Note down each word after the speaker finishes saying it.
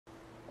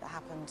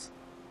happened.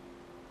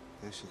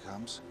 Here she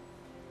comes.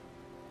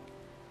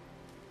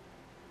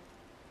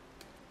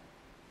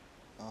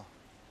 Oh,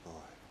 boy.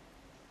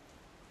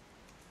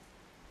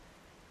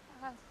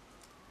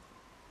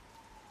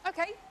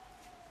 Okay.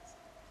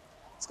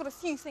 It's got a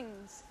few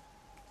things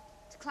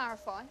to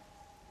clarify.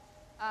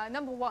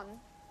 Number one,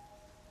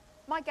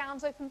 my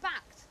gown's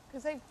open-backed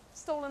because they've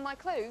stolen my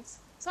clothes.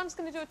 So I'm just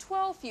going to do a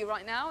twirl for you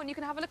right now, and you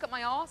can have a look at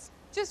my arse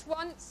just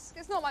once.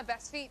 It's not my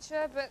best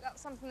feature, but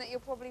that's something that you'll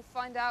probably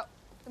find out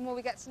the more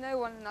we get to know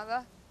one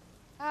another.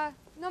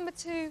 Number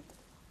two,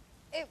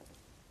 it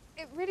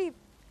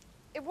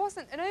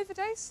wasn't an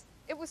overdose.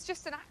 It was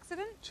just an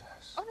accident.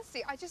 Jess.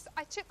 Honestly, I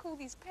took all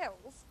these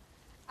pills,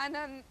 and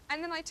then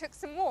I took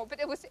some more, but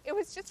it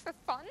was just for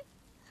fun.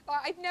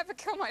 Like, I'd never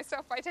kill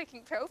myself by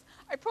taking pills.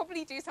 I'd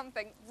probably do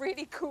something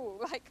really cool,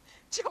 like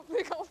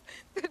jumping off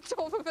the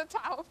top of the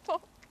tower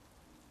block.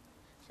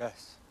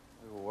 Jess,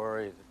 we were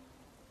worried.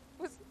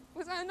 Was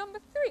I on number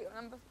 3 or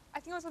number... I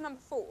think I was on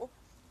number 4.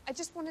 I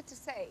just wanted to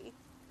say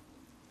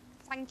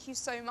thank you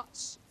so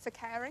much for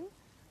caring,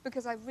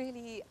 because I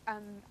really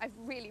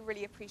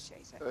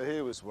appreciate it.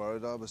 He was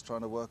worried I was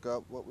trying to work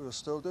out what we were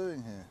still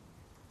doing here.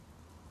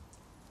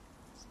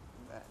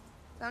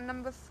 On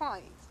number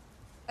 5.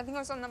 I think I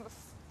was on number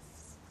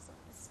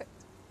 6.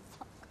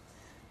 Fuck.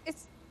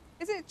 Is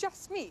it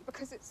just me?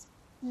 Because it's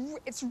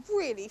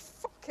really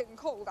fucking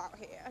cold out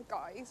here,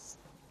 guys.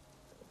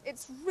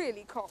 It's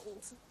really cold.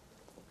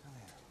 Come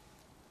here.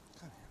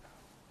 Come here now.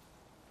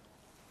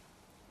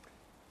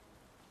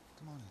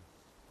 Come on in.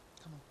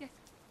 Come on. Yes.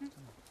 Come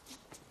on.